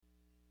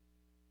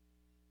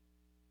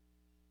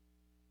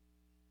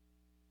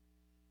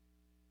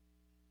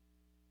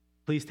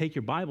Please take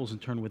your Bibles and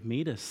turn with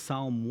me to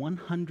Psalm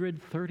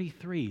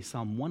 133.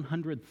 Psalm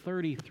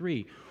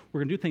 133. We're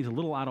going to do things a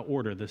little out of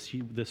order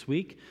this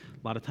week.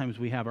 A lot of times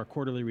we have our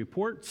quarterly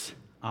reports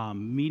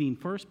meeting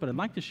first, but I'd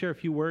like to share a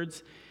few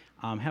words,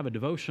 have a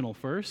devotional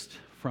first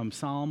from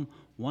Psalm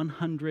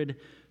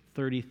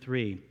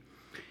 133.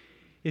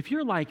 If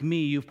you're like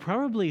me, you've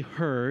probably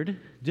heard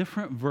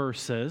different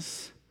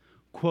verses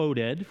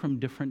quoted from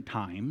different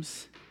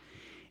times,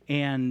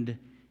 and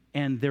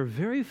they're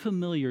very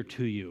familiar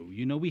to you.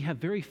 You know, we have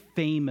very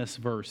famous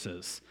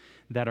verses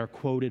that are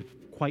quoted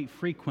quite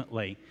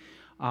frequently.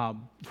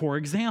 For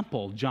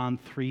example, John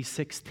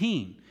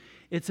 3:16.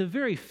 It's a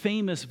very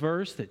famous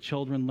verse that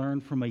children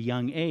learn from a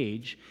young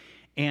age.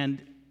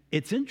 And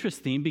it's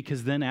interesting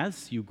because then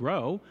as you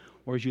grow,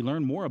 or as you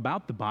learn more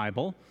about the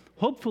Bible,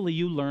 hopefully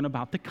you learn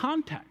about the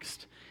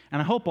context.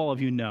 And I hope all of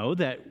you know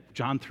that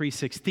John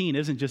 3:16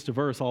 isn't just a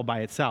verse all by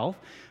itself,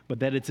 but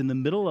that it's in the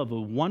middle of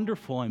a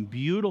wonderful and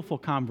beautiful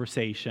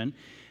conversation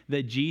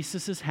that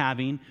Jesus is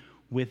having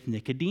with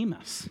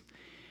Nicodemus.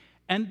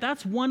 And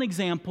that's one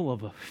example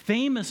of a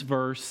famous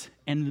verse,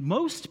 and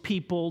most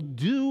people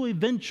do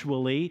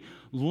eventually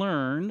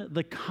learn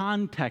the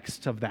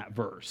context of that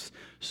verse.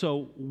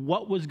 So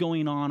what was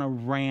going on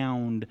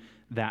around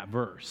that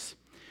verse?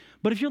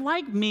 But if you're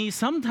like me,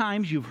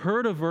 sometimes you've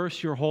heard a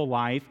verse your whole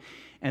life,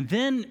 and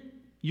then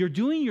you're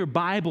doing your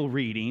Bible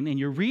reading, and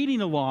you're reading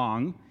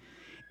along,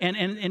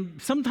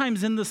 and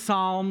sometimes in the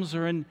Psalms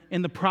or in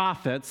the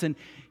prophets, and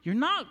you're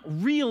not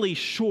really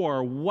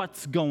sure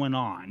what's going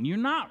on. You're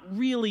not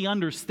really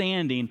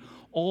understanding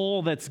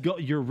all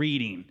you're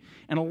reading.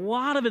 And a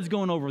lot of it's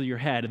going over your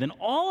head. And then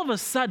all of a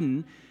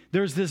sudden,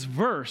 there's this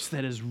verse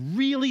that is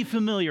really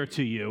familiar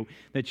to you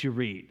that you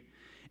read.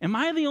 Am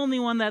I the only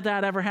one that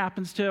ever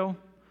happens to?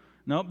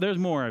 Nope, there's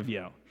more of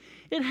you.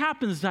 It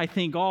happens to, I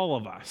think, all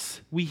of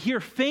us. We hear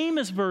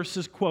famous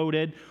verses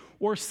quoted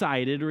or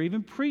cited or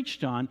even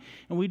preached on,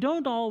 and we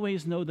don't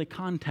always know the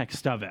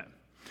context of it.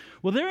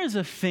 Well, there is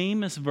a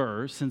famous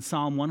verse in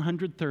Psalm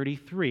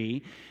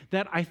 133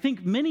 that I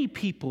think many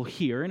people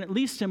hear, and at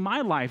least in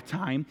my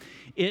lifetime,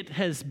 it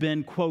has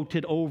been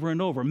quoted over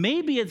and over.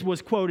 Maybe it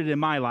was quoted in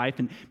my life,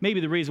 and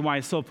maybe the reason why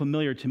it's so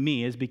familiar to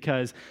me is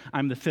because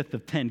I'm the fifth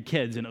of 10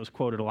 kids, and it was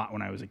quoted a lot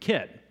when I was a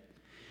kid.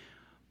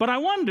 But I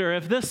wonder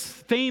if this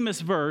famous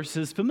verse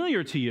is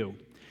familiar to you.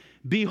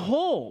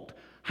 Behold,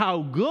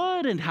 how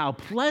good and how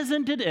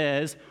pleasant it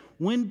is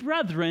when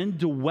brethren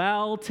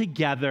dwell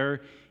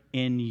together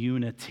in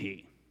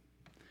unity.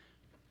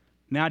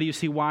 Now do you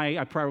see why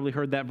I probably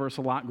heard that verse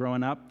a lot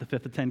growing up, the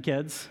fifth of 10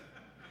 kids?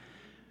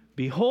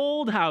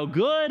 Behold, how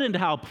good and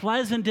how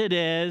pleasant it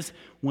is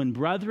when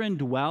brethren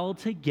dwell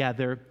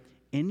together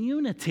in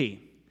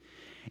unity.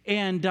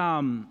 And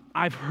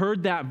I've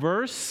heard that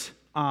verse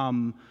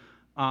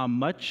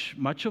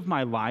much of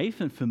my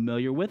life and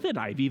familiar with it.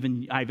 I've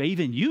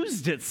even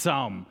used it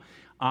some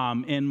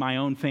in my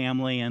own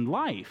family and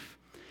life.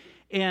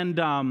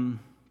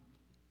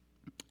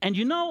 And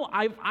you know,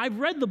 I've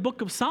read the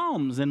book of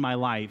Psalms in my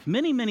life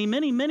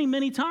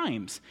many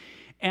times.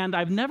 And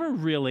I've never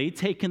really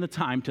taken the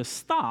time to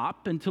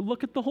stop and to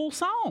look at the whole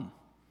psalm.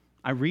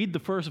 I read the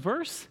first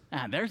verse,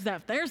 and there's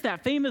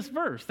that famous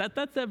verse. That's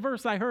that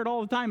verse I heard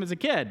all the time as a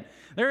kid.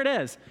 There it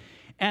is.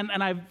 And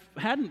I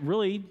hadn't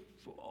really,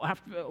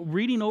 after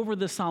reading over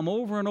the psalm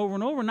over and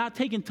over, not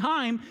taking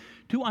time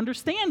to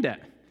understand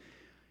it.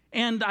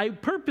 And I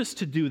purposed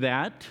to do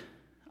that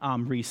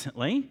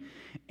recently.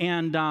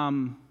 And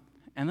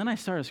then I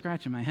started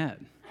scratching my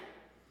head.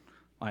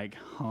 Like,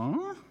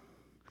 huh?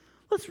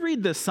 Let's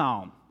read this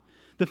psalm.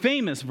 The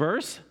famous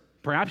verse,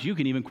 perhaps you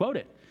can even quote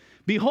it.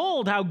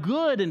 Behold, how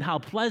good and how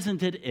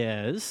pleasant it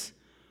is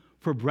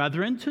for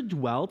brethren to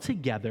dwell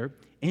together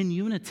in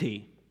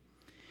unity.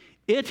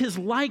 It is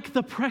like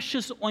the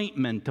precious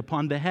ointment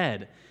upon the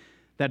head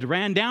that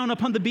ran down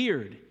upon the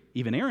beard,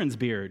 even Aaron's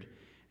beard,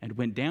 and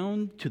went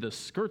down to the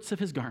skirts of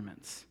his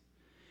garments.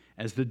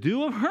 As the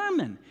dew of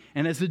Hermon,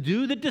 and as the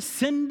dew that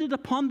descended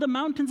upon the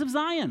mountains of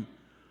Zion.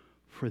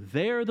 For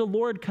there the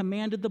Lord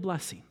commanded the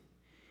blessing,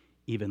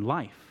 even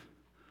life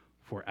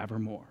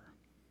forevermore.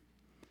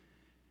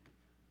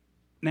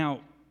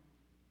 Now,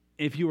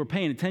 if you were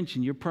paying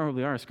attention, you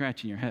probably are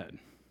scratching your head.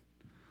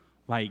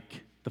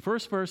 Like, the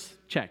first verse,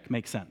 check,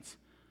 makes sense.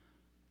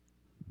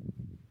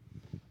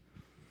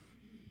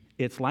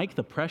 It's like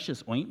the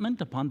precious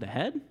ointment upon the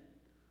head?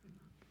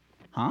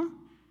 Huh?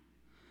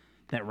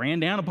 That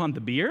ran down upon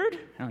the beard?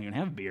 I don't even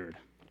have a beard.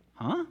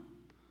 Huh?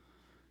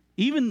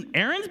 Even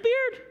Aaron's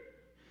beard?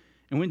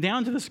 And went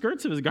down to the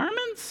skirts of his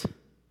garments?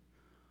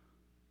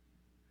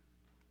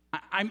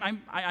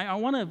 I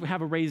want to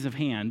have a raise of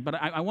hand, but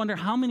I wonder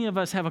how many of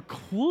us have a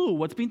clue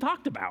what's being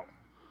talked about?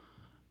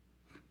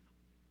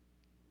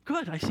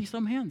 Good, I see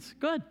some hands.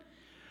 Good.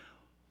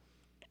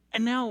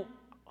 And now,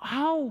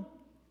 how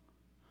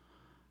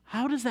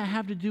does that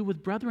have to do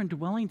with brethren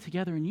dwelling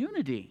together in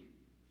unity?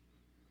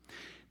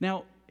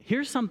 Now,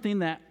 here's something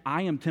that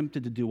I am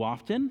tempted to do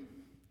often,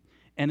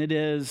 and it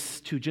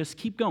is to just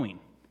keep going.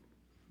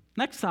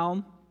 Next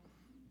psalm.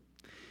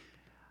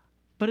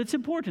 But it's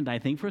important, I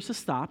think, for us to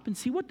stop and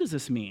see, what does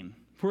this mean?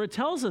 For it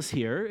tells us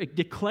here, it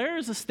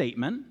declares a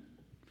statement,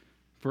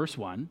 verse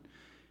 1,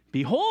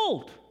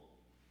 behold.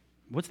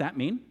 What's that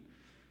mean?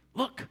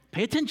 Look,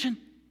 pay attention,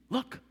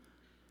 look,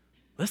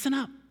 listen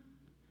up.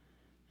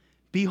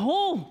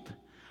 Behold,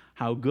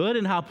 how good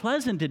and how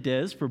pleasant it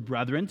is for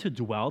brethren to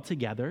dwell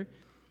together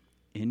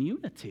in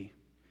unity.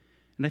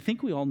 And I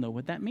think we all know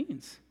what that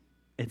means.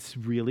 It's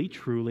really,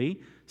 truly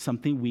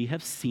something we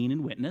have seen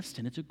and witnessed,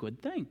 and it's a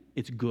good thing.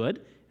 It's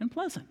good and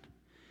pleasant.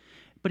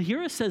 But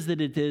here it says that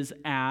it is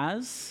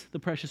as the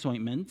precious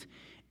ointment,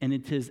 and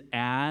it is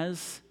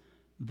as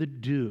the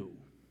dew.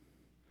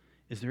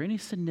 Is there any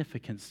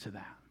significance to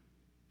that?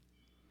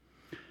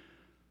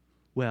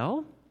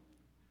 Well,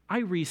 I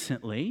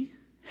recently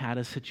had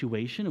a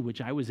situation in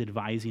which I was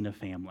advising a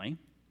family.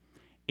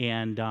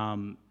 And,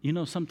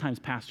 sometimes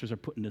pastors are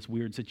put in this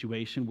weird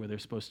situation where they're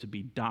supposed to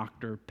be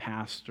doctor,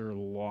 pastor,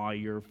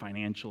 lawyer,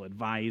 financial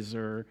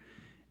advisor,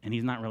 and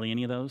he's not really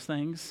any of those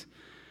things.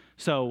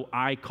 So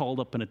I called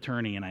up an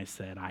attorney and I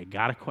said, I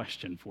got a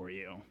question for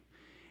you.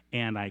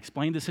 And I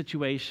explained the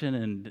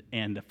situation,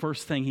 and the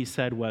first thing he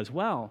said was,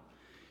 well,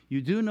 you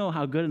do know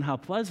how good and how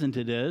pleasant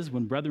it is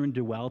when brethren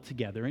dwell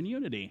together in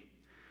unity.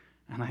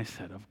 And I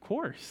said, of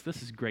course,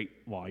 this is great,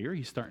 lawyer.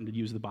 He's starting to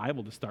use the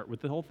Bible to start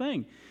with the whole thing.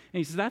 And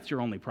he says, that's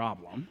your only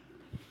problem.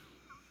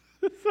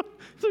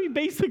 So he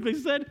basically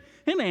said,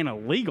 it ain't a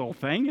legal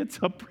thing, it's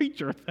a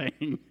preacher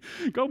thing.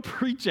 Go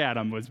preach at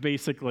him was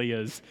basically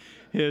his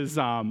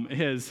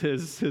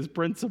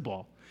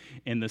principle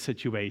in the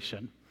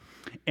situation.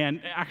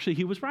 And actually,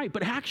 he was right.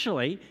 But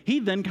actually, he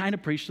then kind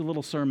of preached a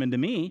little sermon to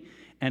me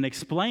and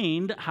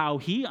explained how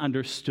he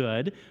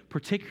understood,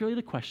 particularly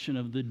the question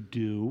of the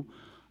dew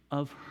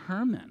of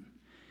Hermon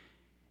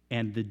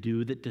and the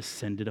dew that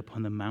descended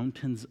upon the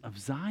mountains of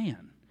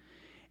Zion.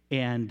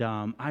 And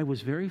I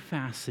was very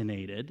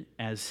fascinated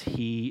as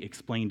he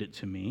explained it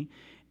to me,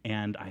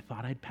 and I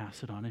thought I'd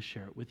pass it on and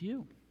share it with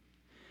you.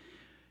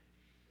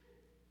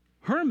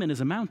 Hermon is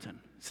a mountain.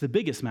 It's the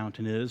biggest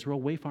mountain in Israel,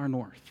 way far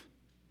north.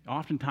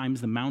 Oftentimes,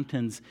 the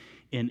mountains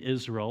in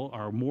Israel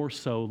are more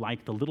so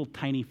like the little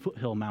tiny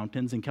foothill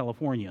mountains in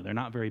California. They're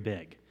not very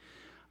big.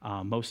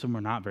 Most of them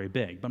are not very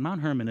big. But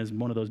Mount Hermon is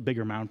one of those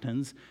bigger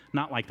mountains,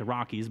 not like the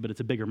Rockies, but it's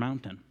a bigger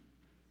mountain.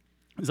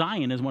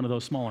 Zion is one of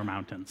those smaller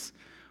mountains,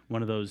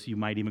 one of those, you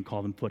might even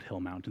call them foothill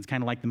mountains,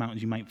 kind of like the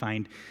mountains you might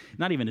find,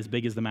 not even as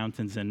big as the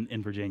mountains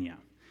in Virginia.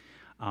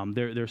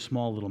 They're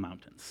small little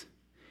mountains.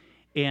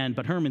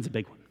 But Hermon's a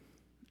big one.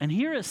 And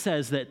here it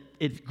says that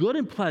it's good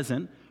and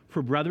pleasant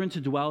for brethren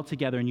to dwell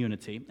together in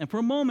unity. And for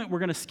a moment, we're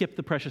going to skip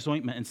the precious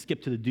ointment and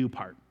skip to the dew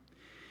part.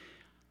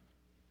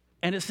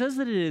 And it says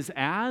that it is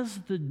as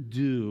the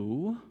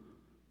dew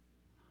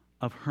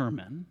of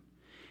Hermon,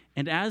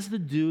 and as the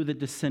dew that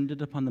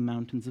descended upon the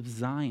mountains of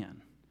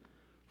Zion.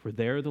 For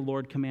there the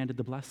Lord commanded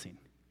the blessing,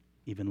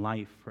 even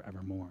life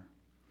forevermore.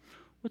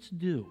 What's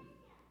dew?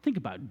 Think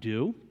about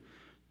dew.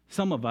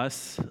 Some of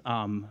us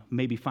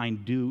maybe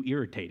find dew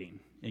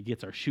irritating. It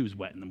gets our shoes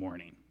wet in the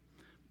morning.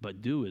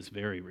 But dew is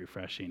very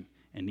refreshing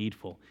and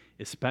needful,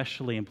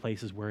 especially in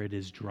places where it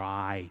is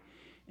dry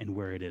and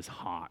where it is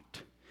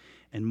hot.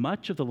 And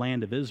much of the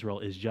land of Israel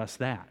is just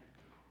that,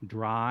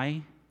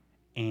 dry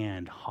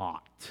and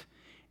hot.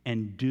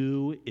 And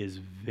dew is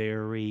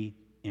very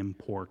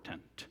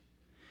important.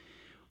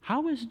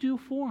 How is dew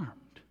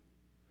formed?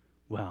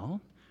 Well,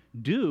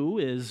 dew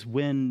is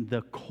when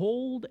the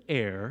cold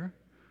air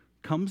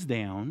comes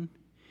down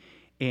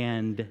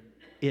and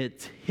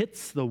it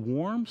hits the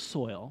warm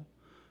soil,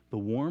 the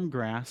warm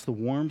grass, the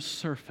warm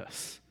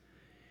surface,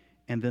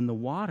 and then the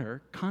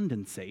water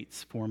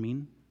condensates,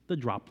 forming the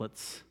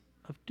droplets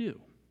of dew.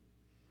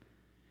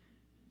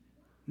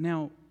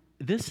 Now,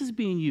 this is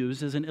being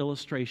used as an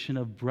illustration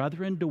of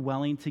brethren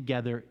dwelling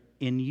together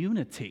in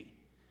unity.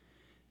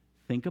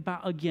 Think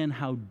about again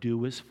how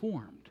dew is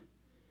formed.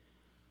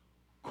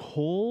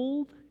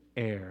 Cold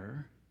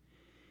air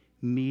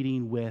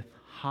meeting with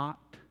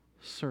hot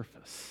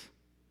surface.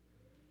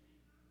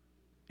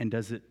 And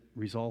does it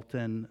result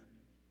in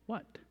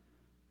what?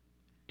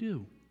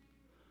 Dew.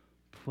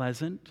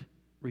 Pleasant,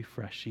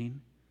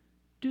 refreshing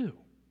dew.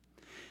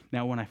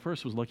 Now, when I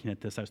first was looking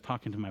at this, I was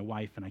talking to my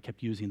wife, and I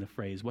kept using the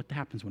phrase, what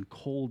happens when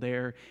cold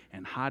air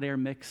and hot air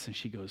mix? And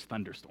she goes,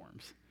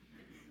 thunderstorms.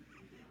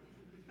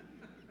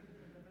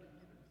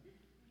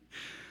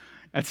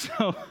 And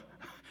so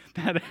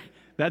that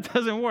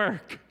doesn't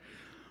work.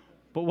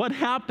 But what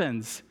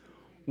happens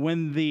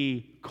when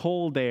the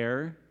cold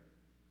air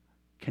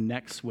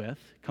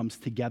comes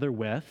together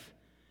with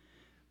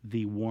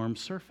the warm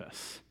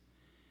surface?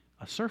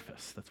 A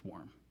surface that's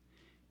warm.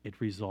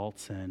 It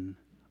results in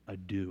a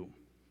dew.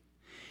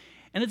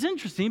 And it's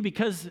interesting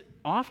because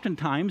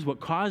oftentimes what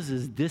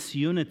causes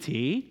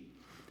disunity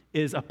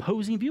is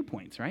opposing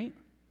viewpoints, right?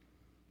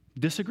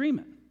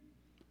 Disagreement.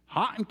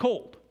 Hot and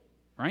cold,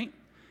 right?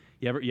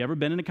 You ever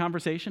been in a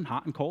conversation,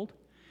 hot and cold?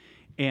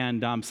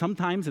 And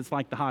sometimes it's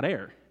like the hot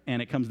air,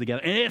 and it comes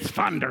together, and it's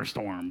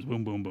thunderstorms.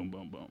 Boom, boom, boom,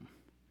 boom, boom.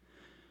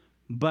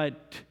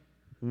 But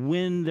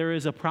when there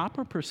is a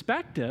proper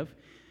perspective,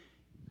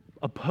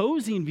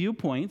 opposing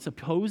viewpoints,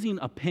 opposing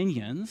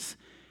opinions,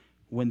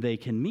 when they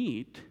can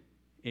meet,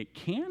 it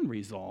can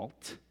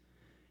result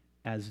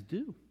as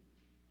dew.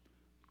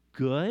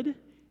 Good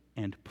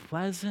and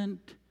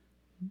pleasant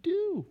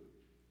dew.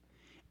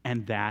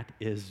 And that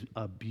is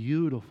a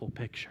beautiful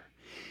picture.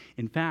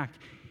 In fact,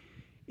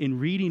 in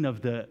reading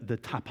of the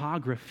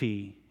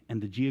topography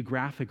and the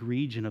geographic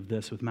region of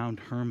this with Mount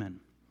Hermon,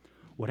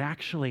 what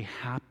actually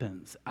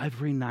happens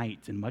every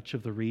night in much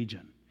of the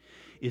region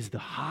is the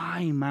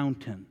high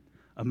mountain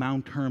of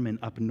Mount Hermon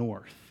up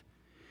north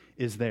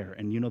is there.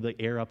 And you know the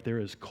air up there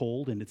is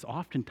cold, and it's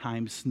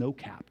oftentimes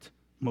snow-capped.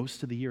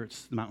 Most of the year,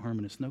 Mount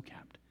Hermon is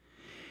snow-capped.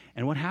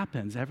 And what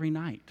happens every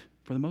night,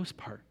 for the most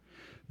part,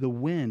 the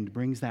wind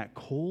brings that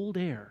cold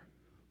air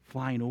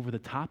flying over the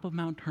top of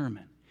Mount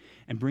Hermon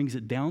and brings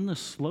it down the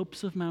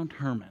slopes of Mount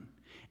Hermon.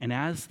 And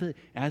as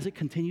it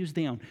continues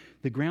down,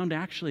 the ground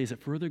actually, as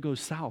it further goes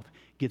south,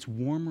 gets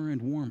warmer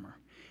and warmer.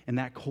 And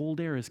that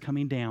cold air is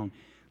coming down,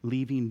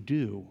 leaving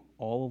dew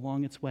all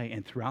along its way.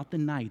 And throughout the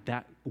night,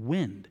 that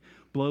wind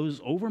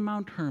blows over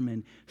Mount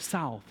Hermon,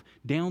 south,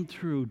 down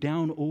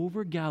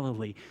over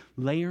Galilee,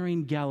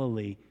 layering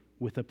Galilee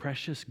with a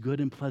precious, good,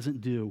 and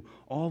pleasant dew,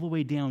 all the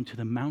way down to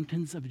the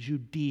mountains of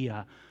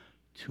Judea,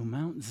 to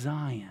Mount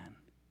Zion,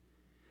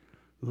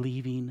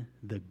 leaving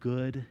the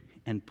good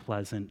and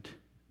pleasant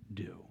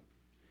dew.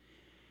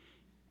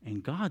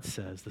 And God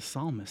says, the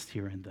psalmist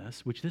here in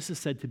this, which this is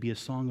said to be a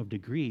song of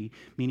degree,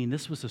 meaning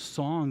this was a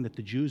song that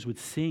the Jews would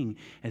sing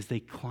as they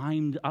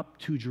climbed up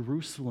to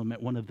Jerusalem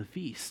at one of the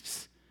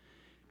feasts.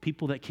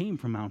 People that came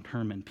from Mount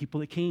Hermon,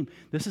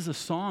 this is a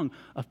song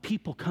of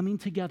people coming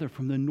together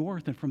from the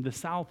north and from the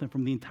south and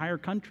from the entire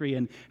country,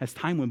 and as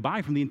time went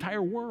by, from the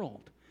entire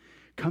world,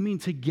 coming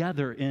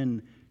together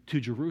to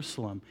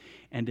Jerusalem.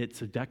 And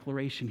it's a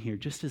declaration here,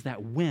 just as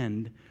that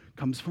wind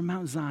comes from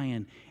Mount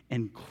Zion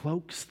and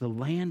cloaks the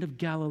land of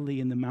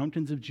Galilee and the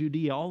mountains of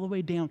Judea all the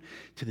way down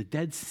to the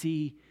Dead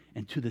Sea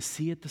and to the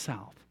sea at the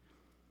south.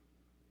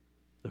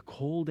 The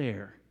cold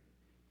air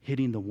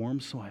hitting the warm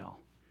soil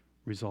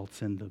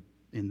results in the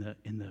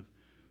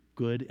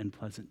good and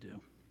pleasant dew.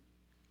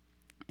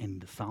 And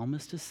the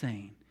psalmist is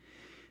saying,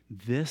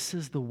 this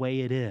is the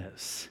way it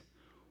is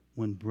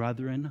when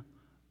brethren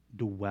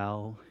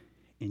dwell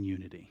in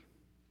unity.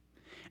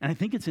 And I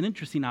think it's an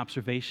interesting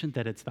observation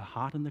that it's the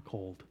hot and the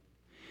cold.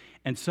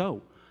 And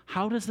so,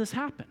 how does this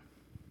happen?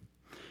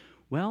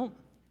 Well,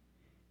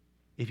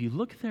 if you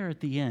look there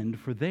at the end,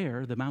 for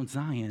there, the Mount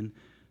Zion,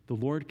 the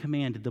Lord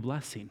commanded the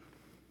blessing,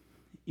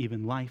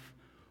 even life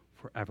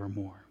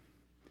forevermore.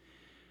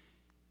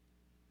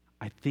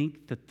 I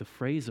think that the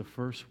phrase of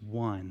verse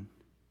 1,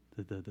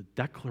 the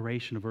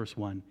declaration of verse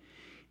 1,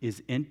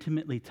 is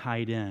intimately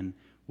tied in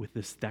with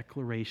this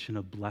declaration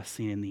of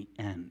blessing in the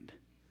end.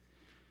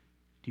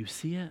 Do you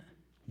see it?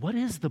 What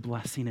is the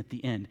blessing at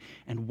the end?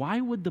 And why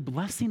would the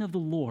blessing of the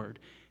Lord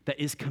that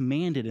is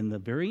commanded in the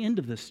very end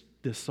of this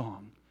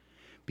song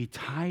be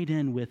tied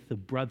in with the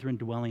brethren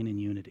dwelling in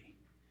unity?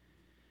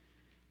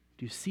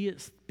 Do you see it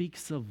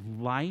speaks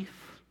of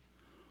life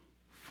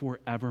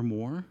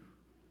forevermore?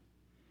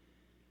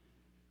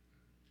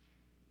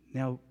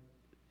 Now,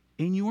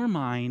 in your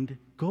mind,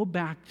 go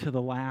back to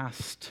the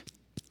last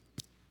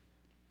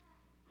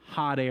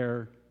hot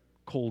air,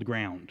 cold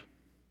ground.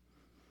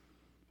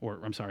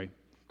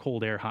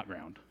 Cold air, hot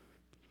ground.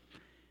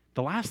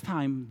 The last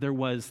time there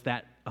was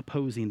that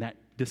opposing, that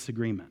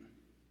disagreement,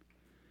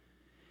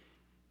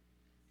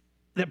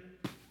 that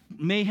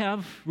may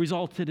have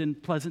resulted in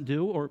pleasant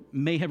dew or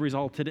may have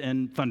resulted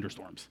in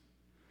thunderstorms.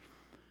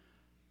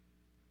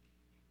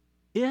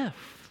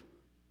 If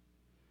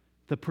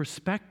the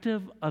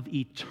perspective of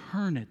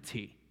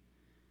eternity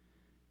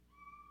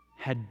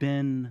had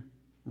been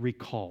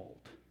recalled,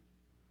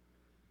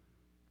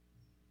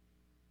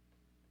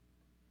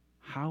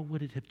 how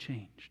would it have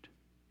changed?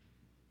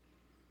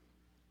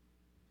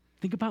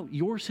 Think about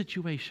your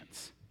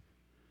situations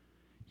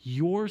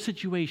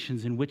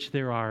in which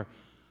there are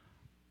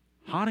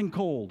hot and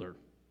cold or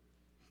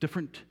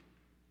different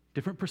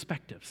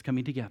perspectives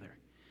coming together.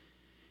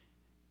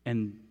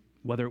 And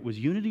whether it was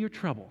unity or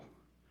trouble,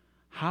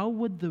 how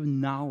would the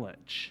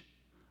knowledge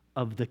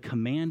of the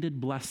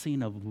commanded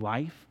blessing of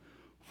life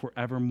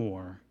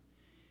forevermore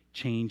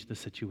change the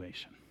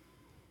situation?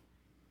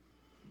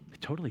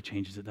 It totally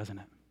changes it, doesn't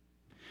it?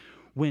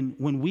 When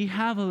we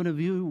have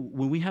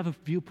a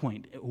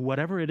viewpoint,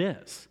 whatever it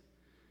is,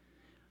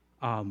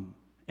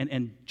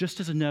 and just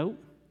as a note,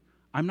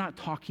 I'm not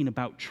talking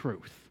about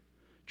truth.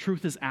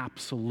 Truth is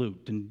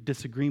absolute, and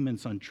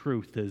disagreements on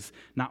truth is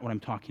not what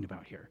I'm talking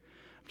about here.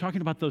 I'm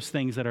talking about those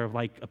things that are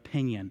like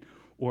opinion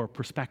or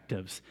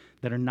perspectives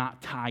that are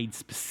not tied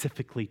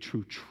specifically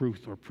to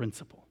truth or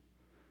principle.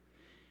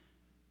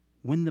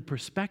 When the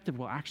perspective,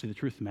 well, actually, the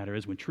truth of the matter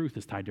is when truth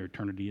is tied to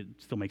eternity, it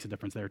still makes a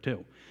difference there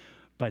too.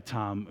 But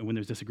when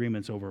there's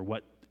disagreements over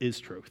what is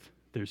truth,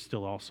 there's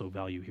still also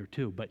value here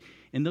too. But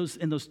in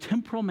those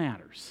temporal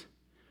matters,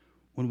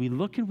 when we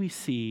look and we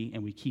see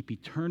and we keep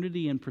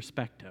eternity in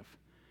perspective,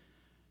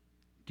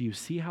 do you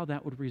see how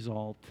that would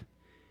result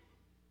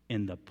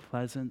in the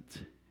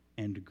pleasant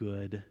and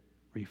good,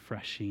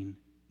 refreshing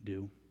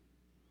dew.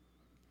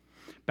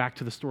 Back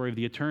to the story of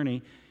the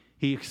attorney,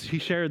 he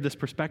shared this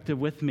perspective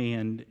with me,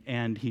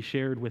 and he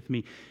shared with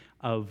me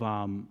of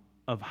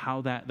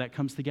how that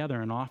comes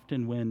together. And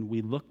often when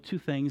we look to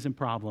things and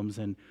problems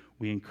and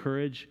we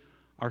encourage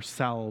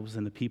ourselves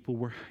and the people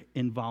we're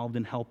involved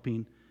in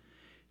helping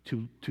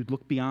to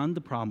look beyond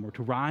the problem or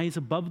to rise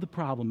above the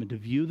problem and to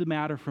view the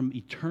matter from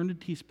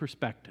eternity's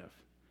perspective,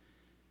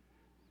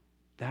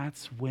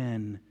 that's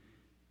when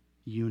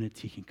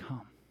unity can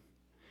come.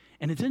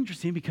 And it's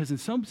interesting because in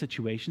some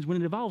situations,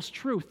 when it involves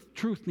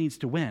truth needs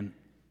to win,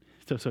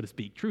 so to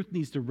speak. Truth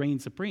needs to reign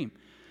supreme.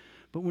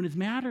 But when it's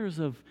matters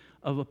of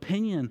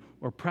opinion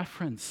or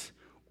preference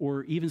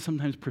or even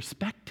sometimes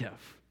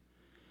perspective,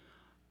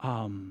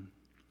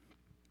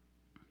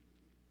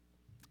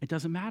 it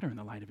doesn't matter in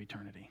the light of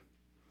eternity.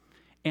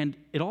 And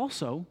it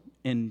also,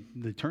 and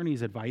the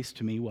attorney's advice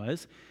to me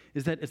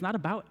is that it's not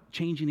about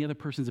changing the other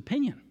person's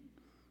opinion.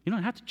 You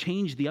don't have to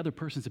change the other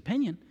person's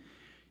opinion.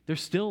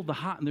 There's still the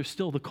hot and there's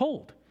still the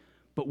cold.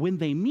 But when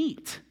they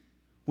meet,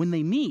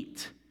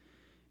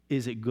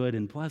 is it good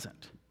and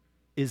pleasant?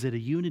 Is it a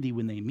unity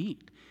when they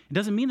meet? It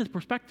doesn't mean the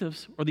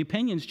perspectives or the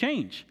opinions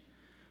change.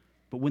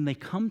 But when they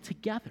come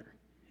together,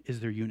 is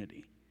there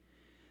unity?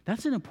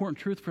 That's an important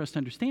truth for us to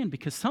understand,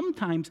 because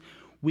sometimes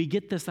we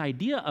get this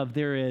idea of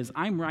there is,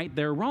 I'm right,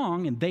 they're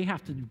wrong, and they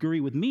have to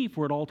agree with me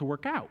for it all to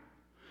work out.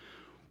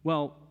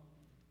 Well,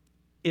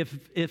 if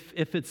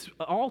it's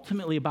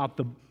ultimately about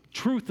the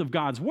truth of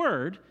God's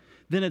word,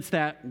 then it's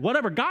that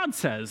whatever God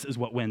says is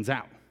what wins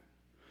out.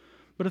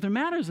 But if there are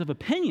matters of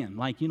opinion,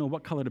 like,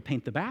 what color to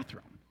paint the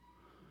bathroom,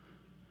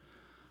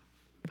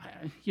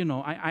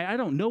 I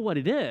don't know what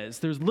it is.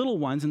 There's little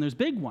ones and there's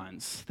big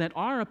ones that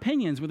are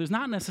opinions where there's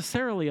not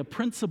necessarily a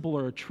principle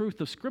or a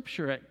truth of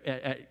Scripture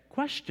at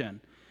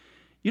question.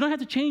 You don't have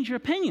to change your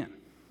opinion.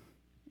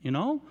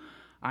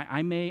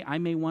 I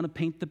may want to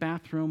paint the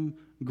bathroom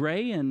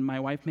gray, and my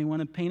wife may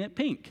want to paint it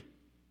pink.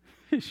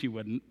 She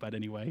wouldn't, but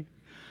anyway.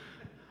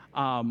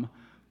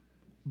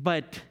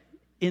 But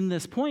in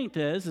this point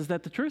is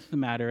that the truth of the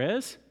matter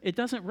is, it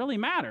doesn't really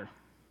matter.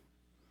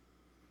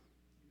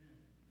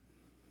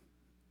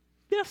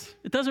 Yes,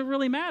 it doesn't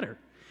really matter.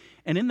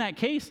 And in that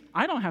case,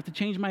 I don't have to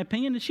change my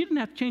opinion, and she didn't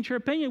have to change her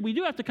opinion. We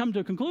do have to come to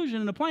a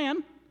conclusion and a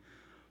plan,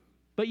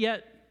 but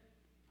yet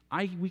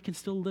we can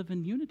still live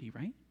in unity,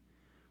 right?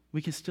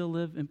 We can still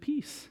live in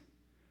peace.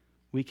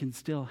 We can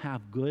still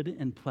have good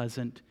and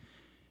pleasant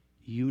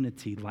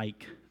unity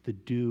like the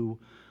dew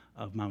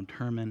of Mount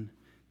Hermon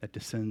that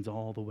descends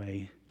all the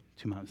way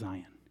to Mount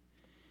Zion.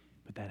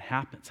 But that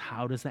happens.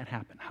 How does that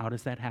happen? How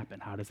does that happen?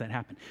 How does that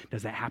happen?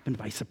 Does that happen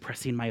by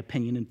suppressing my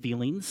opinion and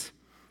feelings?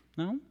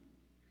 No.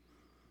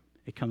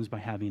 It comes by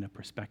having a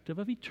perspective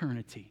of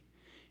eternity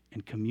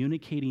and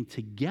communicating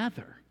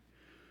together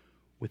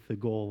with the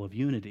goal of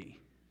unity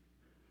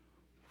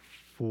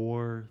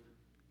for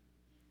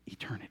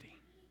eternity.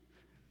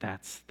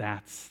 That's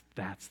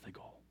the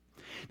goal.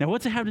 Now,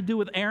 what's it have to do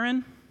with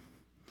Aaron?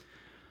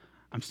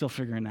 I'm still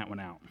figuring that one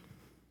out.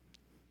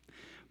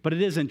 But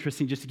it is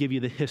interesting just to give you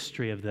the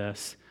history of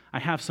this. I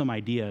have some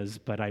ideas,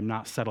 but I'm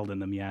not settled in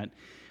them yet.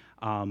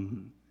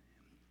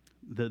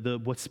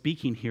 What's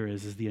speaking here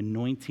is the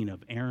anointing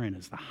of Aaron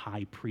as the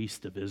high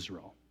priest of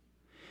Israel.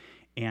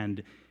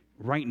 And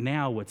right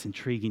now, what's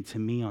intriguing to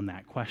me on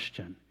that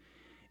question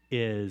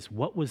is,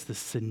 what was the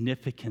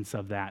significance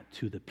of that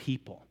to the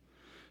people?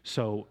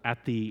 So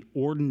at the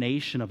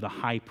ordination of the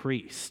high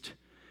priest,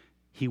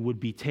 he would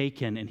be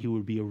taken and he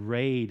would be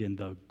arrayed in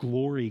the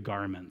glory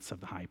garments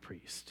of the high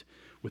priest,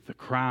 with the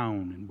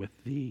crown and with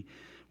the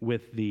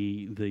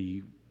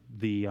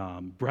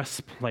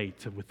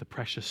breastplate with the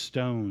precious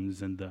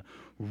stones and the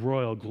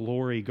royal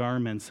glory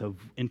garments of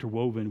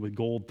interwoven with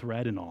gold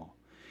thread and all.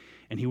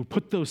 And he would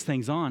put those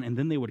things on, and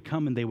then they would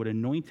come and they would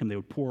anoint him. They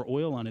would pour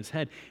oil on his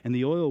head, and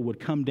the oil would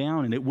come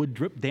down, and it would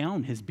drip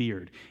down his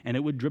beard, and it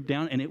would drip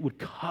down, and it would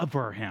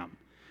cover him,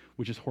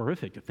 which is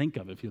horrific to think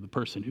of if you're the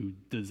person who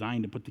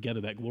designed and put together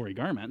that glory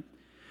garment.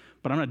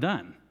 But I'm not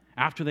done.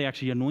 After they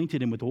actually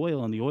anointed him with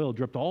oil, and the oil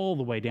dripped all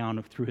the way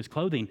down through his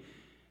clothing,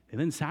 they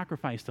then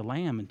sacrificed a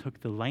lamb and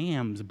took the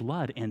lamb's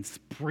blood and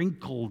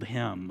sprinkled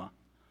him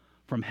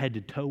from head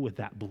to toe with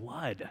that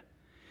blood,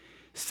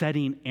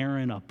 setting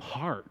Aaron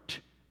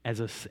apart as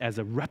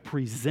a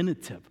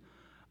representative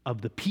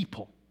of the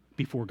people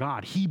before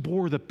God. He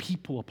bore the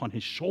people upon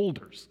his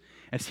shoulders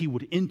as he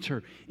would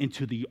enter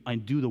into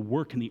and do the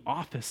work in the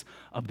office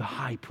of the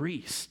high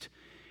priest.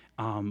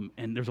 And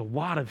there's a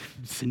lot of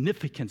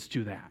significance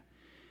to that.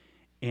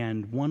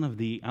 And one of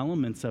the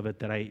elements of it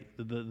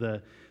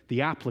that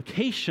the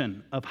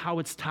application of how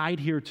it's tied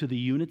here to the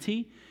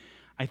unity,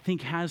 I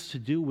think has to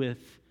do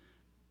with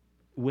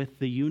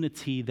the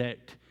unity that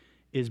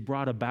is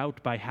brought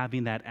about by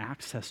having that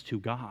access to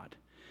God.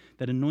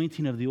 That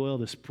anointing of the oil,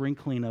 the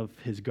sprinkling of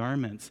his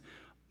garments,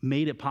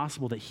 made it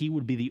possible that he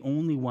would be the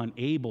only one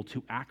able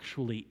to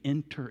actually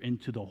enter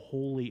into the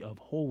Holy of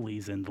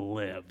Holies and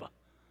live.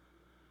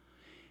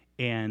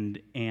 And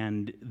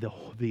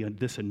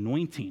this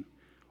anointing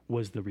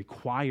was the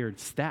required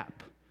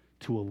step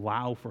to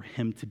allow for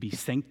him to be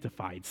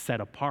sanctified,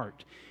 set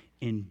apart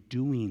in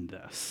doing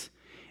this.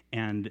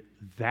 And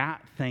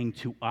that thing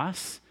to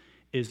us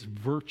is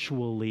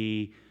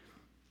virtually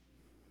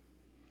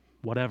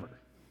whatever.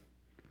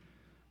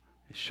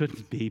 It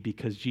shouldn't be,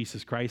 because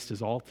Jesus Christ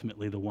is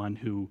ultimately the one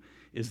who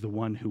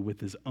with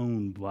his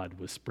own blood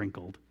was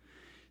sprinkled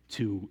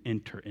to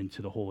enter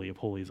into the Holy of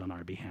Holies on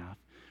our behalf,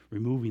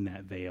 removing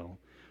that veil.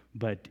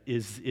 But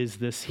is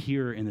this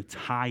here in the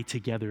tie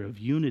together of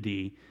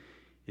unity?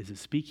 Is it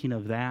speaking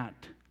of that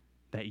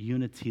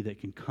unity that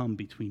can come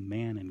between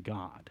man and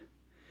God?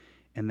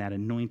 And that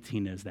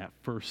anointing is that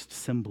first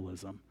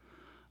symbolism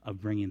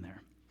of bringing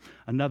there.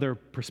 Another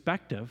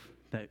perspective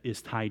that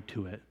is tied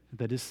to it,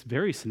 that is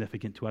very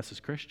significant to us as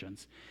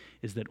Christians,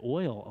 is that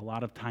oil, a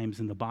lot of times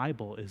in the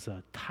Bible, is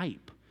a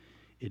type.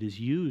 It is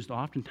used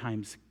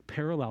oftentimes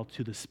parallel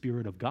to the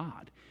Spirit of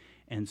God.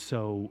 And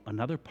so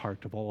another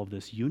part of all of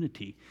this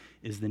unity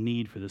is the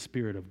need for the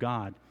Spirit of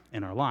God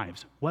in our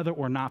lives. Whether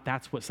or not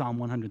that's what Psalm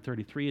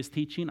 133 is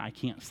teaching, I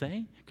can't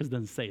say, because it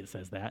doesn't say it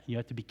says that. You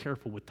have to be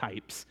careful with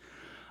types.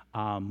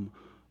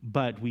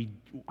 But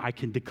I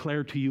can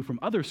declare to you from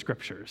other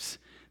scriptures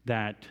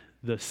that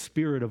the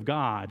Spirit of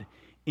God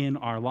in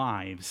our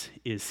lives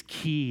is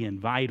key and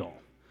vital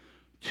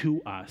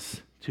to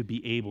us to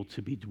be able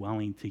to be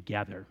dwelling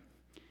together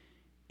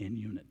in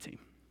unity.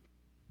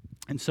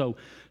 And so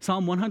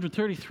Psalm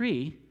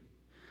 133,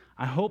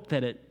 I hope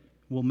that it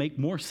will make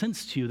more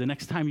sense to you the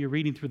next time you're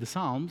reading through the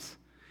Psalms,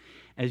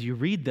 as you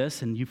read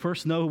this and you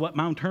first know what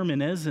Mount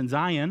Hermon is in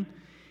Zion,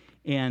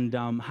 and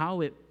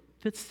how it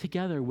fits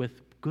together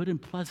with good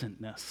and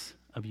pleasantness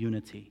of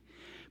unity.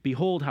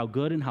 Behold, how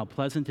good and how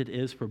pleasant it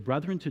is for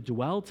brethren to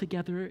dwell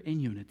together in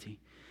unity.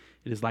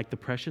 It is like the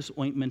precious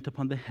ointment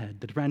upon the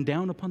head that ran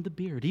down upon the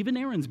beard, even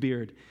Aaron's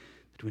beard,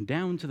 that went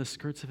down to the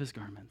skirts of his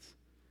garments,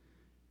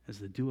 as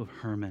the dew of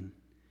Hermon,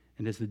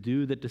 and as the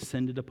dew that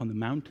descended upon the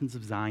mountains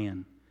of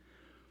Zion.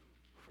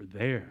 For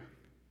there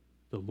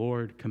the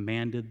Lord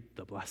commanded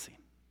the blessing,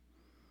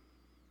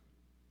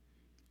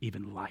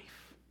 even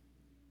life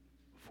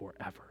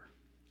forevermore.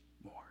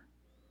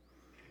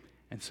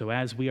 And so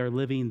as we are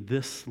living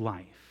this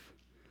life,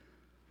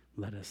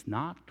 let us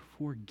not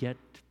forget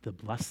the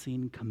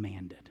blessing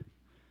commanded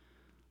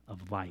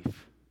of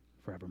life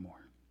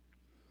forevermore.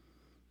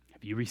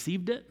 Have you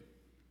received it?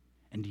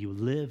 And do you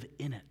live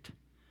in it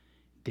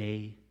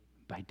day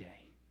by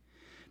day?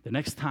 The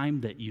next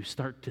time that you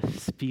start to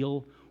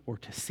feel or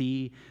to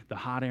see the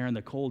hot air and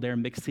the cold air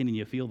mixing and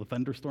you feel the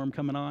thunderstorm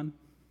coming on,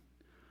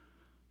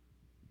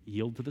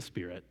 yield to the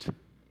Spirit,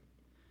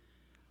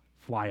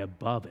 fly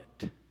above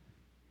it,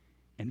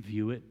 and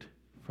view it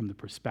from the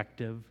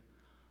perspective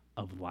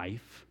of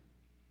life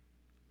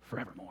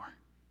forevermore.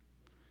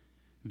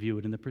 View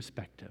it in the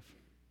perspective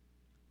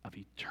of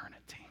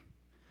eternity.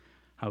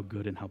 How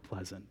good and how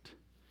pleasant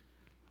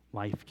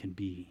life can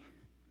be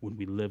when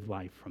we live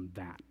life from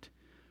that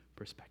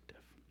perspective.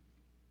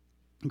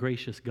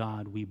 Gracious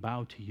God, we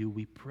bow to you,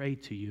 we pray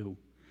to you.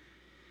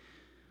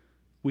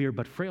 We are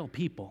but frail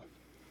people,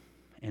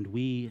 and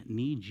we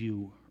need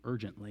you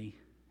urgently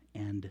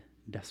and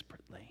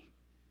desperately.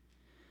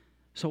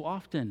 So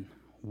often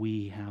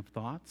we have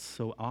thoughts,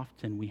 so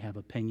often we have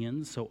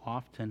opinions, so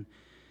often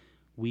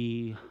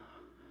we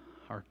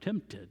are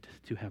tempted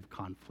to have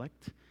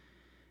conflict,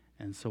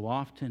 and so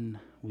often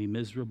we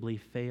miserably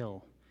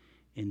fail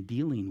in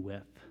dealing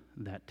with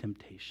that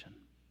temptation.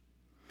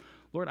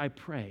 Lord, I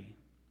pray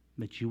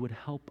that you would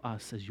help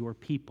us as your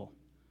people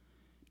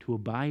to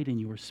abide in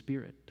your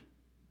Spirit,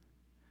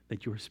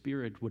 that your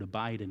Spirit would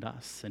abide in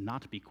us and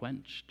not be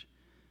quenched,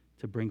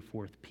 to bring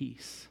forth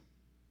peace.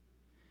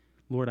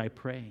 Lord, I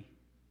pray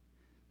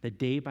that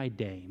day by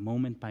day,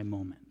 moment by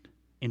moment,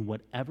 in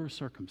whatever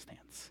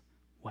circumstance,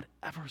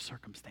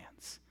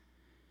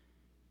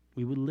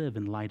 we would live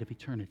in light of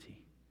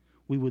eternity.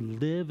 We would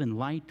live in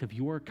light of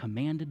your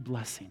commanded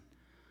blessing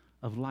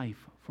of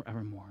life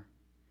forevermore.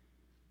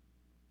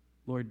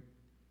 Lord,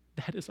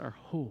 that is our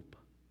hope.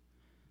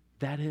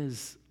 That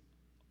is,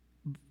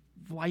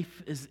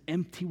 life is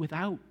empty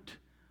without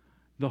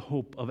the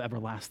hope of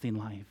everlasting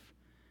life,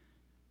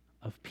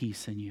 of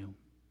peace in you.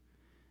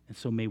 And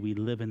so may we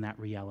live in that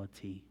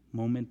reality,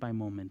 moment by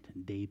moment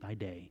and day by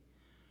day,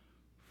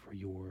 for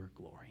your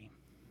glory.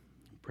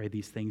 I pray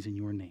these things in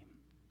your name.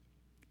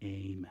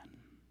 Amen.